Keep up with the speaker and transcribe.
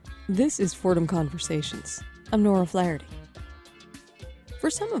This is Fordham Conversations. I'm Nora Flaherty. For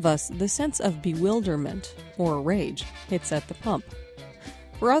some of us, the sense of bewilderment, or rage, hits at the pump.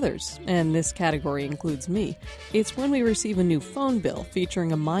 For others, and this category includes me, it's when we receive a new phone bill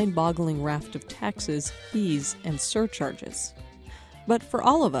featuring a mind-boggling raft of taxes, fees, and surcharges. But for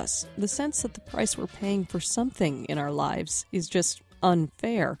all of us, the sense that the price we're paying for something in our lives is just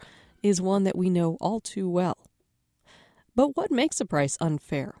unfair is one that we know all too well. But what makes a price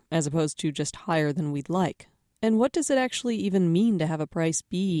unfair, as opposed to just higher than we'd like? And what does it actually even mean to have a price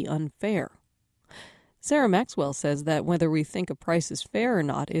be unfair? Sarah Maxwell says that whether we think a price is fair or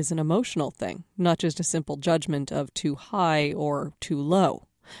not is an emotional thing, not just a simple judgment of too high or too low.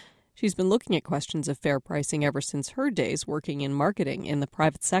 She's been looking at questions of fair pricing ever since her days working in marketing in the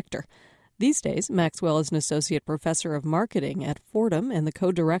private sector. These days, Maxwell is an associate professor of marketing at Fordham and the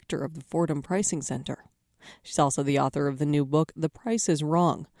co-director of the Fordham Pricing Center. She's also the author of the new book, The Price is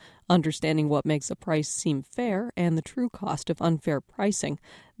Wrong, Understanding What Makes a Price Seem Fair and the True Cost of Unfair Pricing.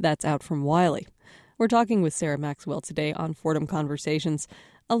 That's out from Wiley. We're talking with Sarah Maxwell today on Fordham Conversations.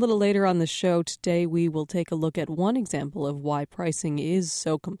 A little later on the show today, we will take a look at one example of why pricing is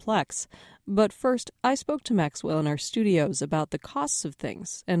so complex. But first, I spoke to Maxwell in our studios about the costs of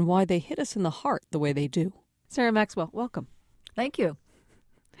things and why they hit us in the heart the way they do. Sarah Maxwell, welcome. Thank you.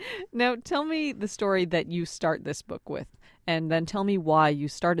 Now, tell me the story that you start this book with, and then tell me why you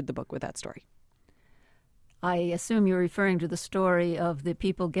started the book with that story. I assume you're referring to the story of the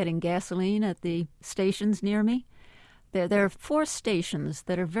people getting gasoline at the stations near me. There are 4 stations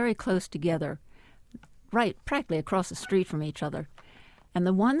that are very close together, right practically across the street from each other. And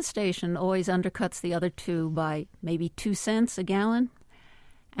the one station always undercuts the other 2 by maybe 2 cents a gallon.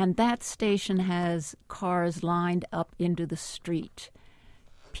 And that station has cars lined up into the street.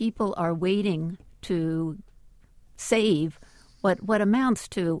 People are waiting to save what amounts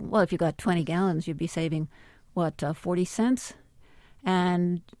to, well, if you got 20 gallons, you'd be saving, 40 cents?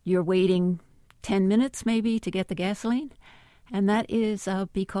 And you're waiting 10 minutes maybe to get the gasoline. And that is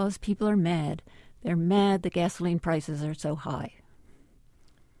because people are mad. They're mad the gasoline prices are so high.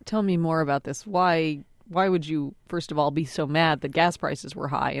 Tell me more about this. Why would you, first of all, be so mad that gas prices were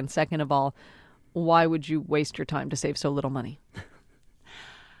high? And second of all, why would you waste your time to save so little money?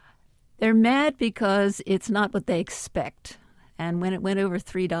 They're mad because it's not what they expect. And when it went over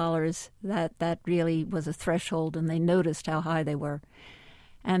 $3, that really was a threshold, and they noticed how high they were.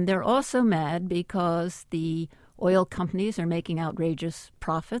 And they're also mad because the oil companies are making outrageous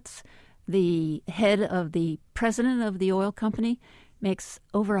profits. The head of the president of the oil company makes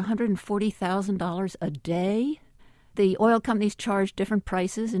over $140,000 a day. The oil companies charge different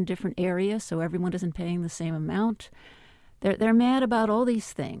prices in different areas, so everyone isn't paying the same amount. They're mad about all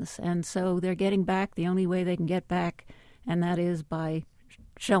these things, and so they're getting back the only way they can get back, and that is by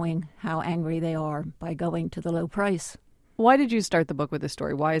showing how angry they are by going to the low price. Why did you start the book with this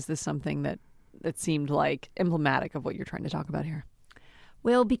story? Why is this something that seemed like emblematic of what you're trying to talk about here?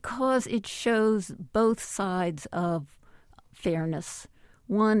 Well, because it shows both sides of fairness.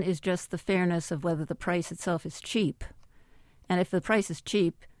 One is just the fairness of whether the price itself is cheap. And if the price is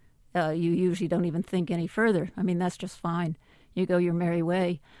cheap, you usually don't even think any further. I mean, that's just fine. You go your merry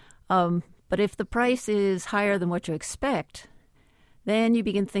way. But if the price is higher than what you expect, then you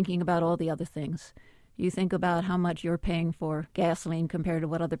begin thinking about all the other things. You think about how much you're paying for gasoline compared to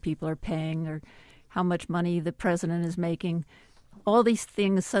what other people are paying, or how much money the president is making. All these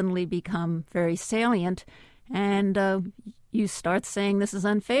things suddenly become very salient, and you start saying this is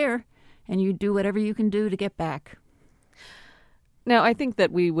unfair, and you do whatever you can do to get back. Now, I think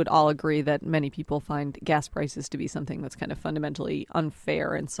that we would all agree that many people find gas prices to be something that's kind of fundamentally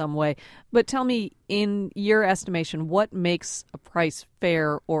unfair in some way. But tell me, in your estimation, what makes a price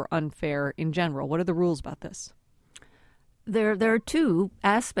fair or unfair in general? What are the rules about this? There are 2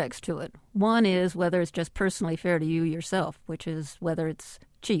 aspects to it. One is whether it's just personally fair to you yourself, which is whether it's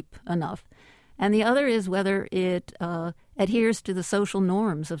cheap enough. And the other is whether it adheres to the social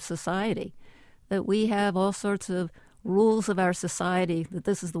norms of society, that we have all sorts of rules of our society, that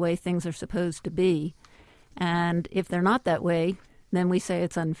this is the way things are supposed to be. And if they're not that way, then we say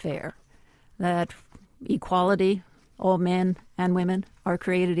it's unfair. That equality, all men and women are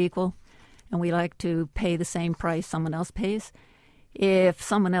created equal, and we like to pay the same price someone else pays. If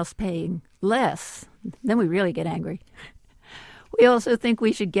someone else paying less, then we really get angry. We also think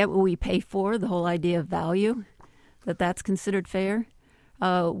we should get what we pay for, the whole idea of value, that's considered fair.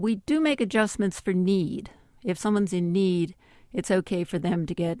 We do make adjustments for need. If someone's in need, it's okay for them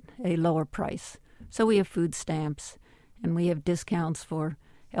to get a lower price. So we have food stamps, and we have discounts for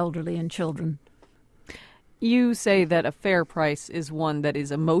elderly and children. You say that a fair price is one that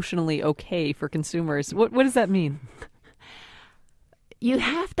is emotionally okay for consumers. What does that mean? You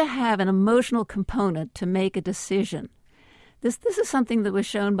have to have an emotional component to make a decision. This is something that was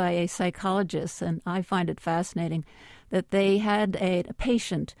shown by a psychologist, and I find it fascinating, that they had a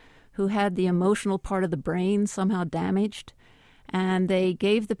patient who had the emotional part of the brain somehow damaged, and they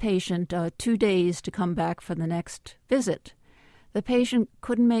gave the patient 2 days to come back for the next visit. The patient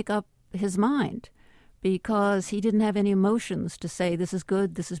couldn't make up his mind because he didn't have any emotions to say, this is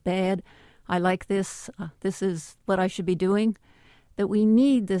good, this is bad, I like this, this is what I should be doing. That we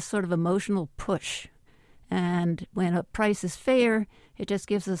need this sort of emotional push. And when a price is fair, it just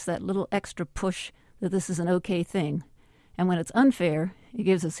gives us that little extra push that this is an okay thing. And when it's unfair, it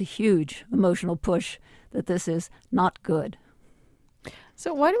gives us a huge emotional push that this is not good.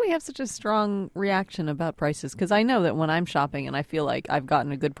 So why do we have such a strong reaction about prices? Because I know that when I'm shopping and I feel like I've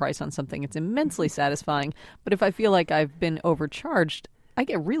gotten a good price on something, it's immensely satisfying. But if I feel like I've been overcharged, I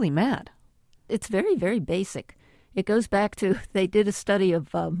get really mad. It's very, very basic. It goes back to, they did a study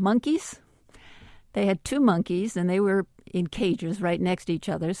of monkeys. They had 2 monkeys, and they were in cages right next to each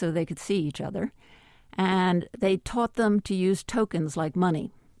other so they could see each other. And they taught them to use tokens like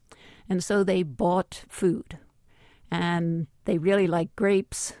money. And so they bought food. And they really liked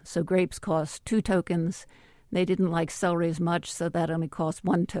grapes, so grapes cost 2 tokens. They didn't like celery as much, so that only cost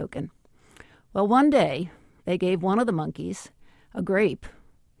 1 token. Well, one day, they gave one of the monkeys a grape,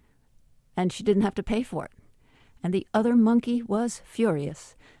 and she didn't have to pay for it. And the other monkey was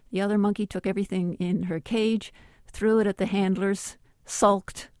furious. The other monkey took everything in her cage, threw it at the handlers,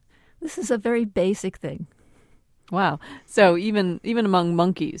 sulked. This is a very basic thing. Wow. So even among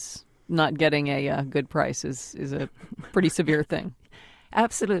monkeys, not getting a good price is a pretty severe thing.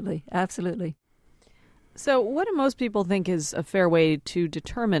 Absolutely, absolutely. So what do most people think is a fair way to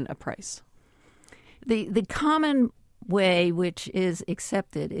determine a price? The common way which is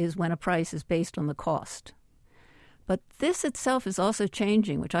accepted is when a price is based on the cost. But this itself is also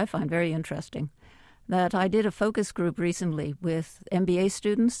changing, which I find very interesting. That I did a focus group recently with MBA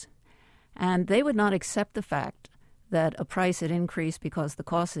students, and they would not accept the fact that a price had increased because the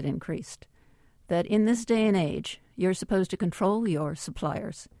cost had increased. That in this day and age, you're supposed to control your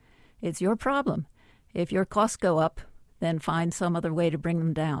suppliers. It's your problem. If your costs go up, then find some other way to bring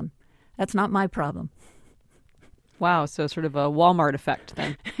them down. That's not my problem. Wow, so sort of a Walmart effect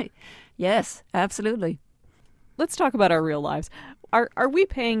then. Yes, absolutely. Let's talk about our real lives. Are we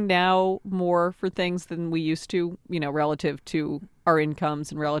paying now more for things than we used to, relative to our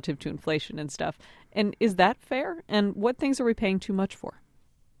incomes and relative to inflation and stuff? And is that fair? And what things are we paying too much for?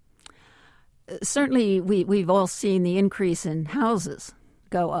 Certainly, we've all seen the increase in houses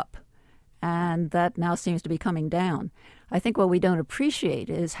go up, and that now seems to be coming down. I think what we don't appreciate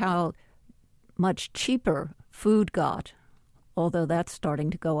is how much cheaper food got, although that's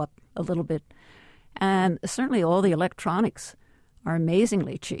starting to go up a little bit. And certainly all the electronics are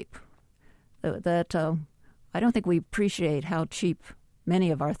amazingly cheap. That I don't think we appreciate how cheap many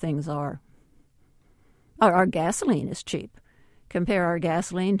of our things are. Our gasoline is cheap. Compare our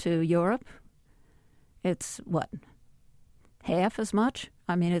gasoline to Europe, it's what, half as much?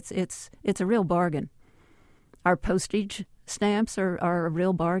 I mean, it's a real bargain. Our postage stamps are a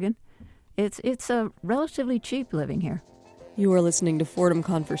real bargain. It's a relatively cheap living here. You are listening to Fordham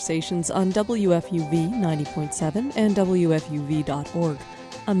Conversations on WFUV 90.7 and WFUV.org.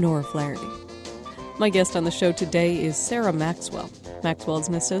 I'm Nora Flaherty. My guest on the show today is Sarah Maxwell. Maxwell is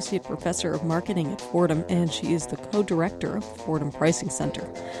an associate professor of marketing at Fordham, and she is the co-director of the Fordham Pricing Center.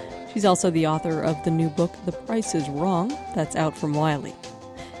 She's also the author of the new book, The Price is Wrong, that's out from Wiley.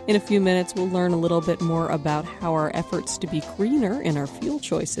 In a few minutes, we'll learn a little bit more about how our efforts to be greener in our fuel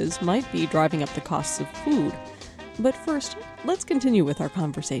choices might be driving up the costs of food. But first, let's continue with our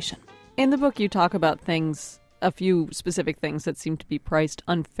conversation. In the book, you talk about a few specific things that seem to be priced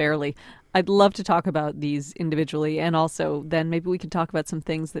unfairly. I'd love to talk about these individually, and also then maybe we can talk about some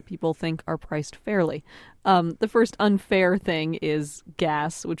things that people think are priced fairly. The first unfair thing is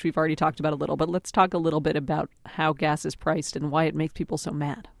gas, which we've already talked about a little, but let's talk a little bit about how gas is priced and why it makes people so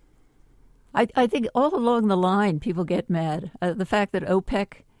mad. I think all along the line people get mad. The fact that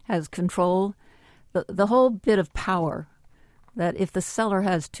OPEC has control, the whole bit of power, that if the seller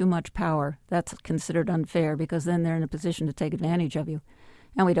has too much power, that's considered unfair because then they're in a position to take advantage of you.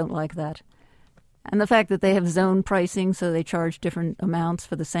 And we don't like that. And the fact that they have zone pricing, so they charge different amounts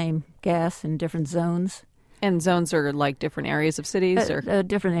for the same gas in different zones. And zones are like different areas of cities?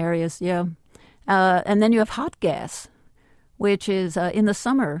 Different areas, yeah. And then you have hot gas, which is in the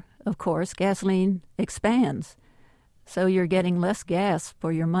summer, of course, gasoline expands. So you're getting less gas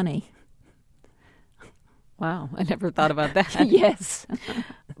for your money. Wow, I never thought about that. Yes.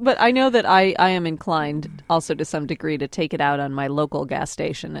 But I know that I am inclined also to some degree to take it out on my local gas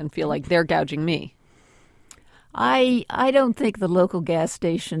station and feel like they're gouging me. I don't think the local gas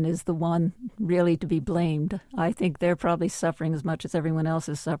station is the one really to be blamed. I think they're probably suffering as much as everyone else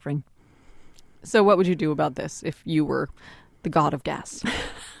is suffering. So what would you do about this if you were the god of gas?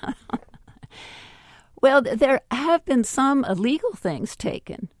 Well, there have been some illegal things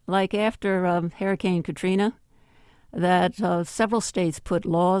taken, like after Hurricane Katrina, that several states put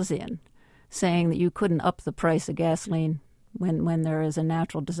laws in saying that you couldn't up the price of gasoline when there is a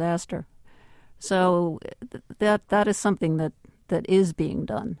natural disaster. So that is something that is being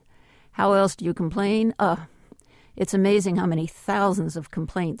done. How else do you complain? It's amazing how many thousands of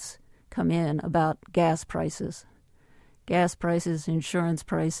complaints come in about gas prices. Gas prices, insurance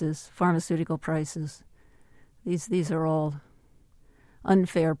prices, pharmaceutical prices. These are all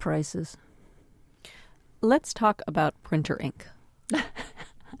unfair prices. Let's talk about printer ink.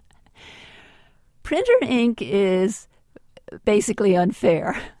 Printer ink is basically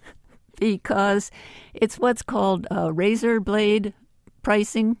unfair because it's what's called razor blade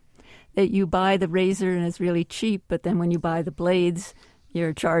pricing, that you buy the razor and it's really cheap, but then when you buy the blades,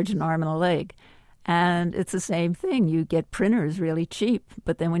 you're charged an arm and a leg. And it's the same thing. You get printers really cheap,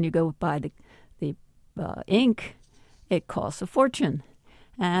 but then when you go buy the ink, it costs a fortune.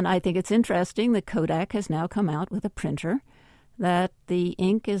 And I think it's interesting that Kodak has now come out with a printer that the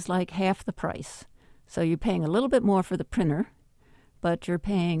ink is like half the price. So you're paying a little bit more for the printer, but you're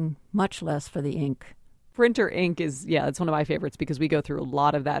paying much less for the ink. Printer ink is, it's one of my favorites because we go through a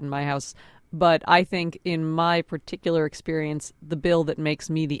lot of that in my house. But I think in my particular experience, the bill that makes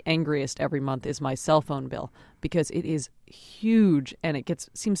me the angriest every month is my cell phone bill because it is huge and it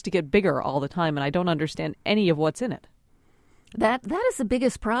seems to get bigger all the time, and I don't understand any of what's in it. That is the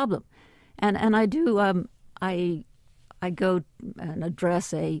biggest problem, and I do I go and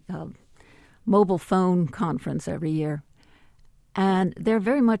address a mobile phone conference every year, and they're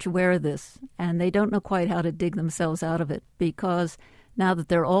very much aware of this, and they don't know quite how to dig themselves out of it because now that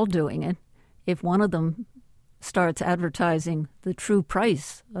they're all doing it, if one of them starts advertising the true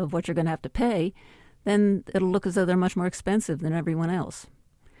price of what you're going to have to pay, then it'll look as though they're much more expensive than everyone else.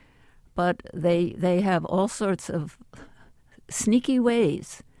 But they have all sorts of sneaky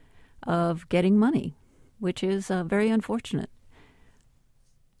ways of getting money, which is very unfortunate.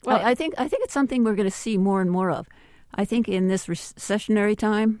 Well, I think it's something we're going to see more and more of. I think in this recessionary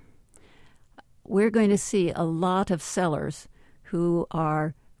time, we're going to see a lot of sellers who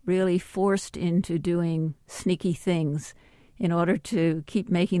are really forced into doing sneaky things in order to keep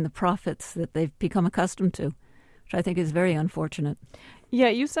making the profits that they've become accustomed to, which I think is very unfortunate. Yeah,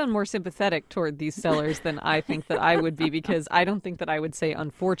 you sound more sympathetic toward these sellers than I think that I would be, because I don't think that I would say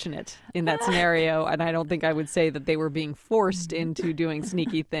unfortunate in that scenario, and I don't think I would say that they were being forced into doing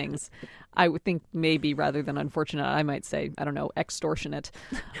sneaky things. I would think maybe rather than unfortunate, I might say, I don't know, extortionate.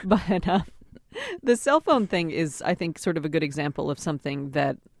 But the cell phone thing is, I think, sort of a good example of something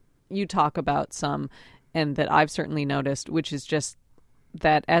that you talk about some and that I've certainly noticed, which is just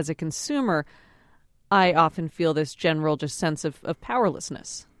that as a consumer, I often feel this general just sense of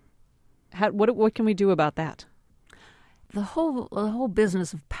powerlessness. What can we do about that? The whole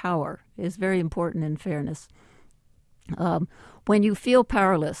business of power is very important in fairness. When you feel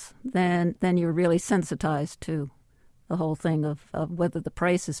powerless, then you're really sensitized to the whole thing of whether the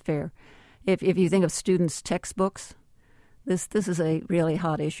price is fair. If you think of students' textbooks, this is a really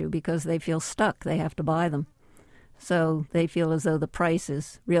hot issue because they feel stuck. They have to buy them. So they feel as though the price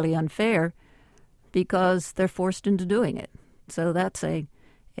is really unfair because they're forced into doing it. So that's a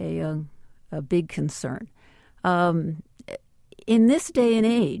big concern. In this day and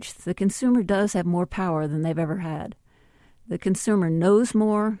age, the consumer does have more power than they've ever had. The consumer knows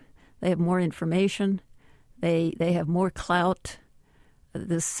more. They have more information. They have more clout.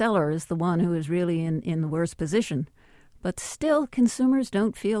 The seller is the one who is really in the worst position. But still, consumers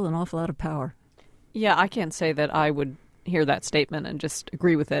don't feel an awful lot of power. Yeah, I can't say that I would hear that statement and just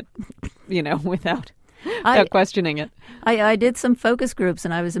agree with it, without questioning it. I did some focus groups,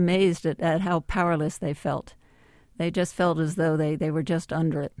 and I was amazed at how powerless they felt. They just felt as though they were just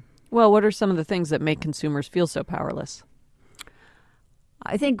under it. Well, what are some of the things that make consumers feel so powerless?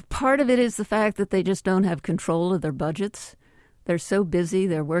 I think part of it is the fact that they just don't have control of their budgets. They're so busy,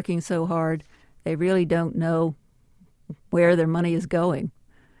 they're working so hard, they really don't know where their money is going.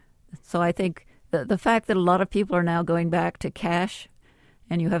 So I think the fact that a lot of people are now going back to cash,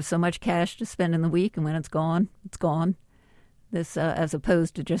 and you have so much cash to spend in the week, and when it's gone, it's gone. This as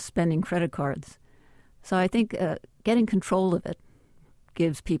opposed to just spending credit cards. So I think getting control of it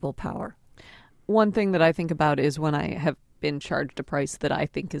gives people power. One thing that I think about is when I have been charged a price that I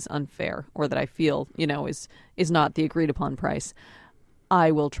think is unfair or that I feel, is not the agreed upon price.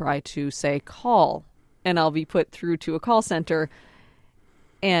 I will try to say call, and I'll be put through to a call center,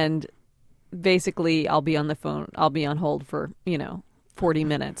 and basically I'll be on the phone. I'll be on hold for, 40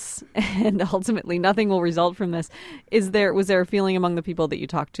 minutes, and ultimately nothing will result from this. Was there a feeling among the people that you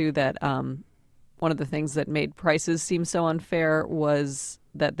talked to that one of the things that made prices seem so unfair was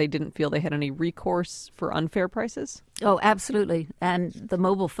that they didn't feel they had any recourse for unfair prices? Oh, absolutely. And the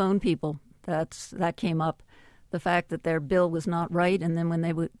mobile phone people, that came up. The fact that their bill was not right, and then when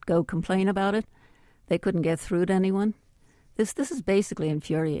they would go complain about it, they couldn't get through to anyone. This is basically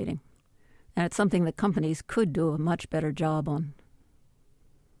infuriating. And it's something that companies could do a much better job on.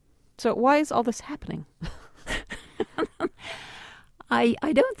 So why is all this happening? I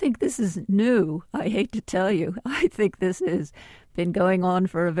don't think this is new. I hate to tell you. I think this has been going on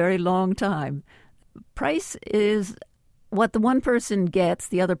for a very long time. Price is what the one person gets,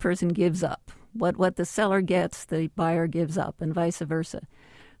 the other person gives up. What the seller gets, the buyer gives up, and vice versa.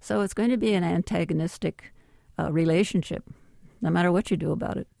 So it's going to be an antagonistic relationship, no matter what you do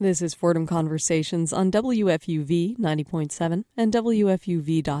about it. This is Fordham Conversations on WFUV 90.7 and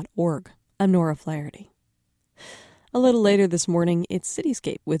WFUV.org. I'm Nora Flaherty. A little later this morning, it's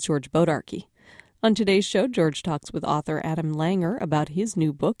Cityscape with George Bodarky. On today's show, George talks with author Adam Langer about his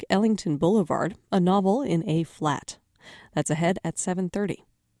new book, Ellington Boulevard, a novel in A-flat. That's ahead at 7:30.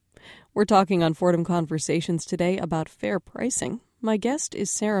 We're talking on Fordham Conversations today about fair pricing. My guest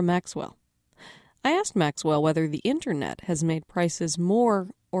is Sarah Maxwell. I asked Maxwell whether the Internet has made prices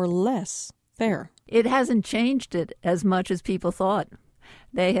more or less fair. It hasn't changed it as much as people thought.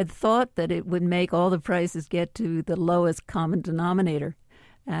 They had thought that it would make all the prices get to the lowest common denominator,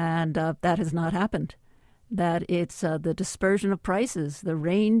 and that has not happened. That it's the dispersion of prices, the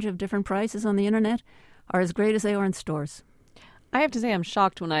range of different prices on the Internet are as great as they are in stores. I have to say I'm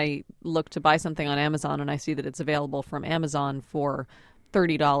shocked when I look to buy something on Amazon and I see that it's available from Amazon for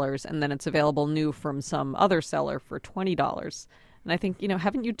 $30 and then it's available new from some other seller for $20. And I think,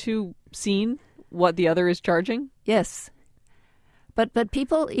 haven't you two seen what the other is charging? Yes. But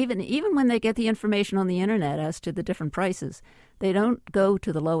people, even when they get the information on the Internet as to the different prices, they don't go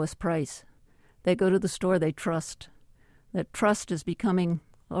to the lowest price. They go to the store they trust. That trust is becoming,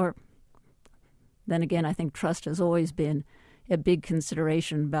 or then again, I think trust has always been a big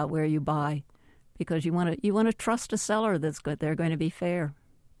consideration about where you buy, because you want to trust a seller that's good. They're going to be fair.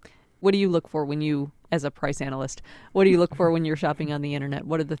 What do you look for when you, as a price analyst, what do you look for when you're shopping on the Internet?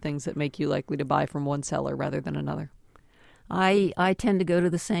 What are the things that make you likely to buy from one seller rather than another? I tend to go to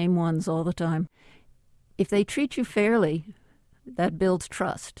the same ones all the time. If they treat you fairly, that builds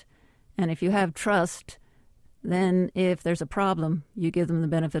trust. And if you have trust, then if there's a problem, you give them the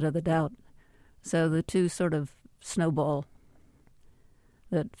benefit of the doubt. So the two sort of snowball.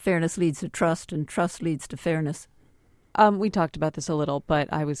 That fairness leads to trust and trust leads to fairness. We talked about this a little,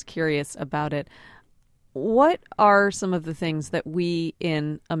 but I was curious about it. What are some of the things that we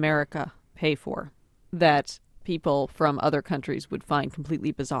in America pay for that people from other countries would find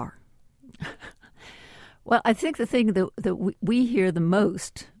completely bizarre? Well, I think the thing that we hear the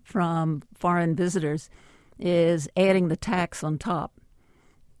most from foreign visitors is adding the tax on top,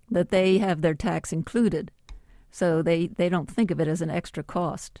 that they have their tax included. So they don't think of it as an extra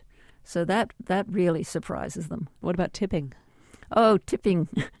cost. So that really surprises them. What about tipping? Oh, tipping.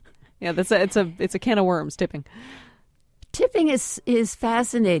 Yeah, it's a can of worms, tipping. Tipping is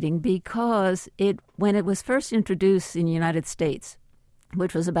fascinating because when it was first introduced in the United States,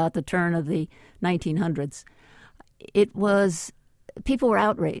 which was about the turn of the 1900s, people were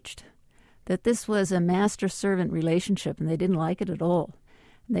outraged that this was a master-servant relationship, and they didn't like it at all.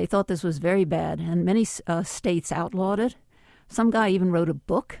 They thought this was very bad, and many states outlawed it. Some guy even wrote a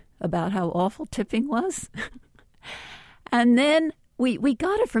book about how awful tipping was. And then we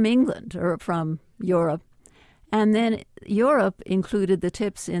got it from England or from Europe, and then Europe included the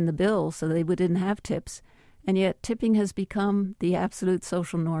tips in the bill so they didn't have tips. And yet tipping has become the absolute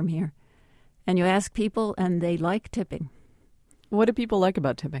social norm here. And you ask people, and they like tipping. What do people like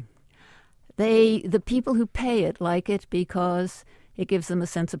about tipping? The people who pay it like it because it gives them a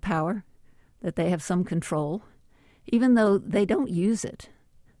sense of power, that they have some control, even though they don't use it.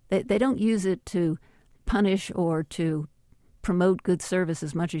 They don't use it to punish or to promote good service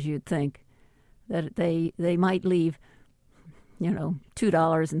as much as you'd think. That they might leave,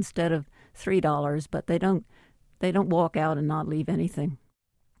 $2 instead of $3, but they don't walk out and not leave anything.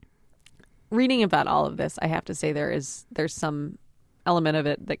 Reading about all of this, I have to say there's some element of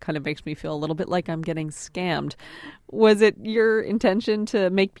it that kind of makes me feel a little bit like I'm getting scammed. Was it your intention to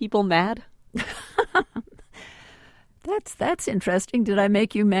make people mad? That's interesting. Did I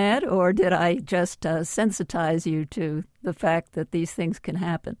make you mad, or did I just sensitize you to the fact that these things can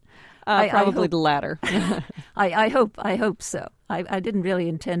happen? Probably the latter. I hope so. I didn't really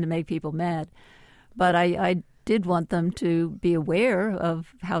intend to make people mad, but I did want them to be aware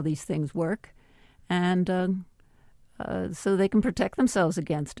of how these things work, and so they can protect themselves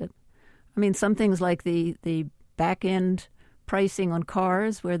against it. I mean, some things like the back end pricing on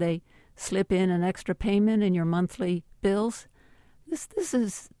cars, where they slip in an extra payment in your monthly bills. This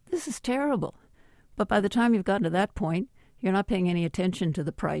is terrible. But by the time you've gotten to that point, you're not paying any attention to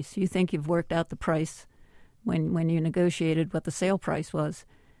the price. You think you've worked out the price when you negotiated what the sale price was.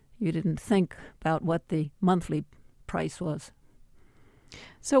 You didn't think about what the monthly price was.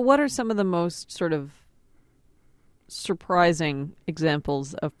 So what are some of the most sort of surprising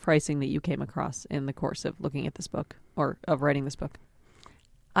examples of pricing that you came across in the course of looking at this book or of writing this book?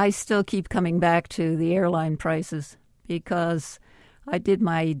 I still keep coming back to the airline prices because I did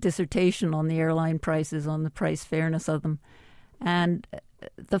my dissertation on the airline prices, on the price fairness of them, and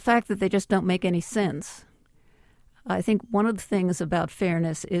the fact that they just don't make any sense. I think one of the things about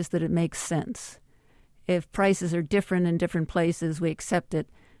fairness is that it makes sense. If prices are different in different places, we accept it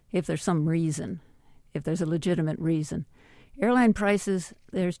if there's some reason, if there's a legitimate reason. Airline prices,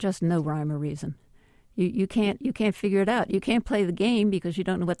 there's just no rhyme or reason. You can't figure it out. You can't play the game because you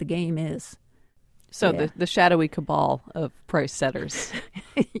don't know what the game is. So yeah. the shadowy cabal of price setters.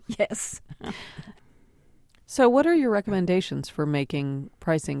 Yes. So what are your recommendations for making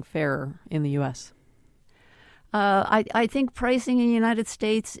pricing fairer in the U.S.? I think pricing in the United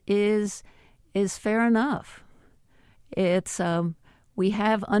States is fair enough. It's we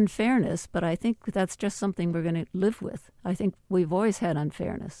have unfairness, but I think that's just something we're going to live with. I think we've always had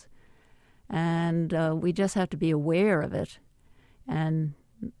unfairness. And we just have to be aware of it and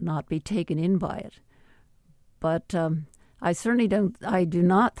not be taken in by it. But I do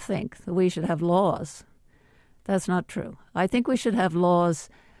not think that we should have laws. That's not true. I think we should have laws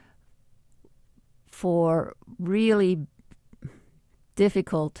for really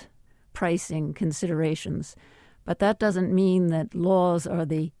difficult pricing considerations. But that doesn't mean that laws are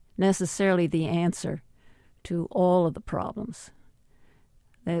necessarily the answer to all of the problems.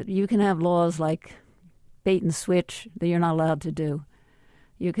 That you can have laws like bait and switch that you're not allowed to do.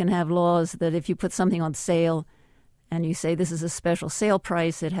 You can have laws that if you put something on sale and you say this is a special sale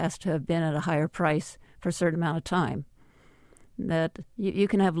price, it has to have been at a higher price for a certain amount of time. That you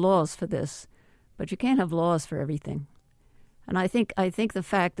can have laws for this, but you can't have laws for everything. And I think the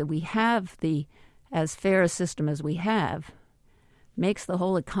fact that we have as fair a system as we have makes the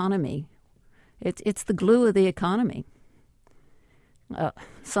whole economy, it's the glue of the economy.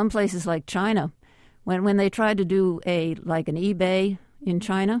 Some places like China, when they tried to do an eBay in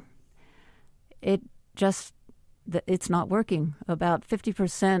China, it's not working. About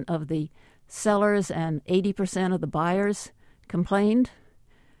 50% of the sellers and 80% of the buyers complained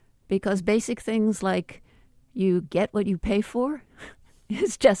because basic things like you get what you pay for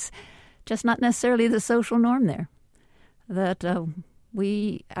is just not necessarily the social norm there. That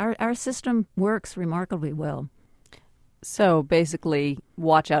our system works remarkably well. So basically,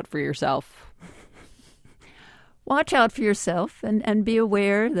 watch out for yourself. Watch out for yourself and be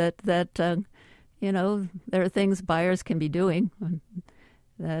aware that there are things buyers can be doing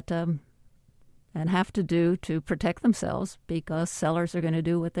that and have to do to protect themselves because sellers are going to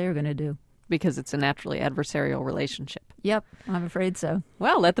do what they're going to do. Because it's a naturally adversarial relationship. Yep, I'm afraid so.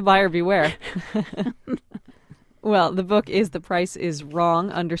 Well, let the buyer beware. Well, the book is The Price is Wrong,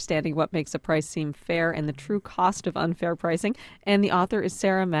 Understanding What Makes a Price Seem Fair and the True Cost of Unfair Pricing. And the author is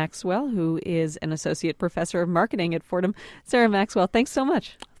Sarah Maxwell, who is an associate professor of marketing at Fordham. Sarah Maxwell, thanks so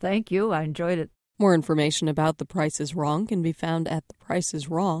much. Thank you. I enjoyed it. More information about The Price is Wrong can be found at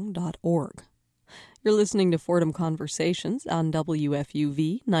thepriceiswrong.org. You're listening to Fordham Conversations on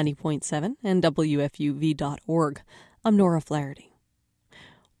WFUV 90.7 and WFUV.org. I'm Nora Flaherty.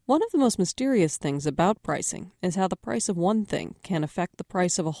 One of the most mysterious things about pricing is how the price of one thing can affect the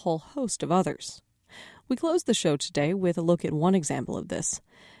price of a whole host of others. We close the show today with a look at one example of this.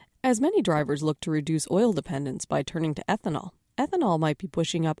 As many drivers look to reduce oil dependence by turning to ethanol, ethanol might be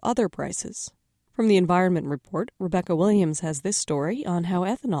pushing up other prices. From the Environment Report, Rebecca Williams has this story on how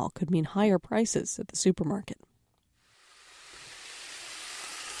ethanol could mean higher prices at the supermarket.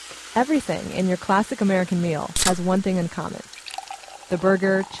 Everything in your classic American meal has one thing in common. The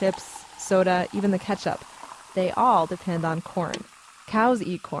burger, chips, soda, even the ketchup, they all depend on corn. Cows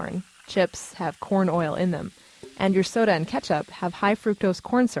eat corn, chips have corn oil in them, and your soda and ketchup have high fructose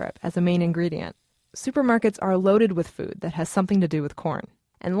corn syrup as a main ingredient. Supermarkets are loaded with food that has something to do with corn.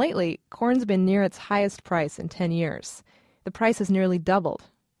 And lately, corn's been near its highest price in 10 years. The price has nearly doubled.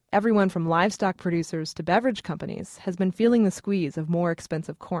 Everyone from livestock producers to beverage companies has been feeling the squeeze of more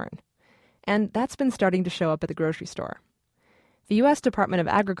expensive corn. And that's been starting to show up at the grocery store. The U.S. Department of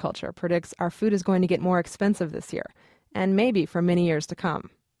Agriculture predicts our food is going to get more expensive this year, and maybe for many years to come.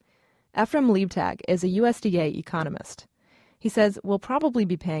 Ephraim Leibtag is a USDA economist. He says we'll probably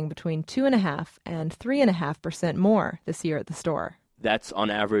be paying between 2.5% and 3.5% more this year at the store. That's on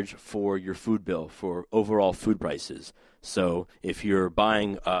average for your food bill, for overall food prices. So if you're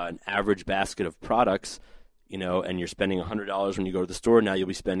buying an average basket of products, and you're spending $100 when you go to the store, now you'll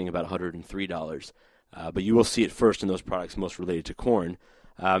be spending about $103. But you will see it first in those products most related to corn.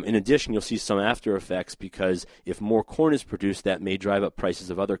 In addition, you'll see some after effects because if more corn is produced, that may drive up prices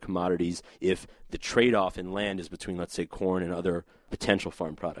of other commodities if the trade-off in land is between, let's say, corn and other potential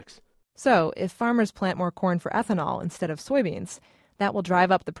farm products. So if farmers plant more corn for ethanol instead of soybeans, that will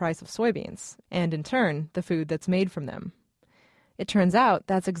drive up the price of soybeans, and in turn, the food that's made from them. It turns out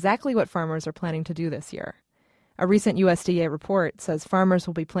that's exactly what farmers are planning to do this year. A recent USDA report says farmers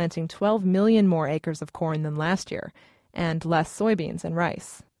will be planting 12 million more acres of corn than last year, and less soybeans and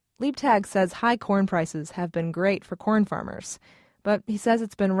rice. Leibtag says high corn prices have been great for corn farmers, but he says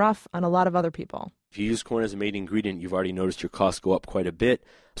it's been rough on a lot of other people. If you use corn as a main ingredient, you've already noticed your costs go up quite a bit.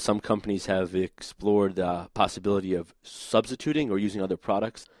 Some companies have explored the possibility of substituting or using other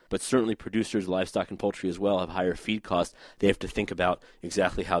products, but certainly producers, livestock and poultry as well, have higher feed costs. They have to think about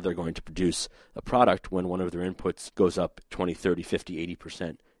exactly how they're going to produce a product when one of their inputs goes up 20, 30, 50,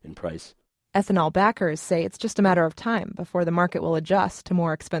 80% in price. Ethanol backers say it's just a matter of time before the market will adjust to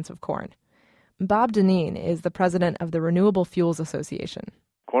more expensive corn. Bob Dineen is the president of the Renewable Fuels Association.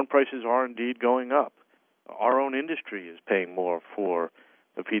 Corn prices are indeed going up. Our own industry is paying more for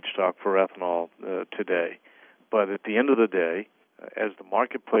the feedstock for ethanol today. But at the end of the day, as the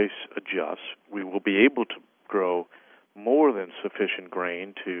marketplace adjusts, we will be able to grow more than sufficient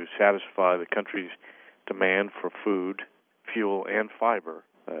grain to satisfy the country's demand for food, fuel, and fiber.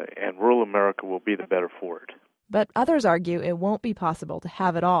 And rural America will be the better for it. But others argue it won't be possible to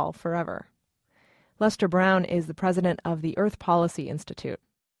have it all forever. Lester Brown is the president of the Earth Policy Institute.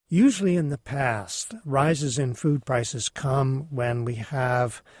 Usually in the past, rises in food prices come when we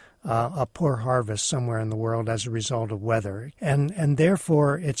have a poor harvest somewhere in the world as a result of weather. And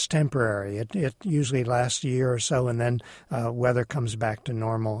therefore, it's temporary. It usually lasts a year or so, and then weather comes back to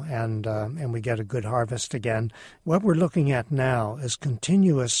normal, and we get a good harvest again. What we're looking at now is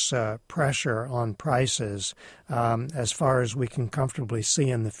continuous pressure on prices as far as we can comfortably see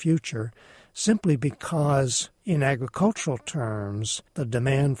in the future, simply because in agricultural terms, the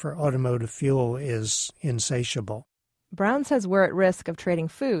demand for automotive fuel is insatiable. Brown says we're at risk of trading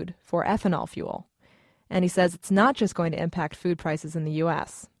food for ethanol fuel. And he says it's not just going to impact food prices in the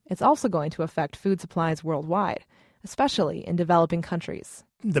U.S. It's also going to affect food supplies worldwide, especially in developing countries.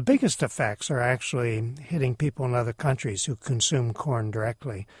 The biggest effects are actually hitting people in other countries who consume corn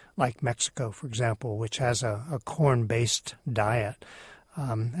directly, like Mexico, for example, which has a corn-based diet.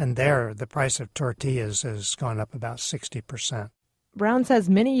 And there, the price of tortillas has gone up about 60%. Brown says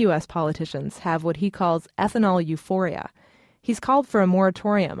many U.S. politicians have what he calls ethanol euphoria. He's called for a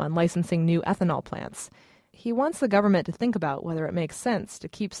moratorium on licensing new ethanol plants. He wants the government to think about whether it makes sense to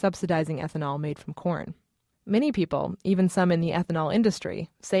keep subsidizing ethanol made from corn. Many people, even some in the ethanol industry,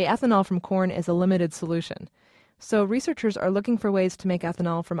 say ethanol from corn is a limited solution. So researchers are looking for ways to make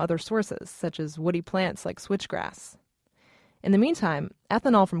ethanol from other sources, such as woody plants like switchgrass. In the meantime,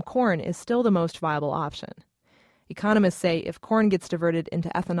 ethanol from corn is still the most viable option. Economists say if corn gets diverted into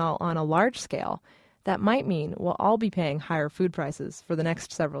ethanol on a large scale, that might mean we'll all be paying higher food prices for the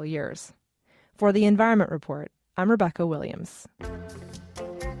next several years. For the Environment Report, I'm Rebecca Williams.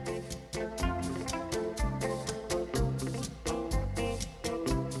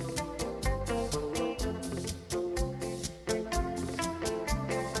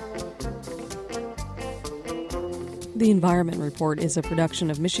 The Environment Report is a production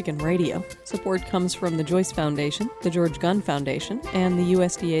of Michigan Radio. Support comes from the Joyce Foundation, the George Gund Foundation, and the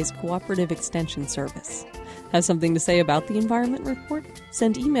USDA's Cooperative Extension Service. Have something to say about the Environment Report?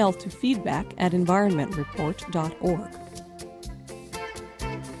 Send email to feedback@environmentreport.org.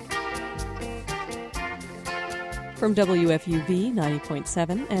 From WFUV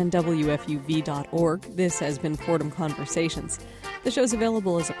 90.7 and WFUV.org, this has been Fordham Conversations. The show's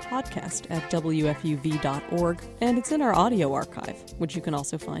available as a podcast at WFUV.org, and it's in our audio archive, which you can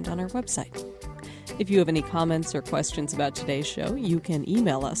also find on our website. If you have any comments or questions about today's show, you can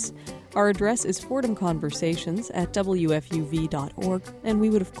email us. Our address is fordhamconversations@WFUV.org, and we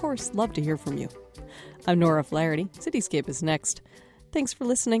would, of course, love to hear from you. I'm Nora Flaherty. Cityscape is next. Thanks for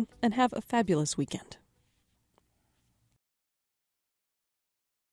listening, and have a fabulous weekend.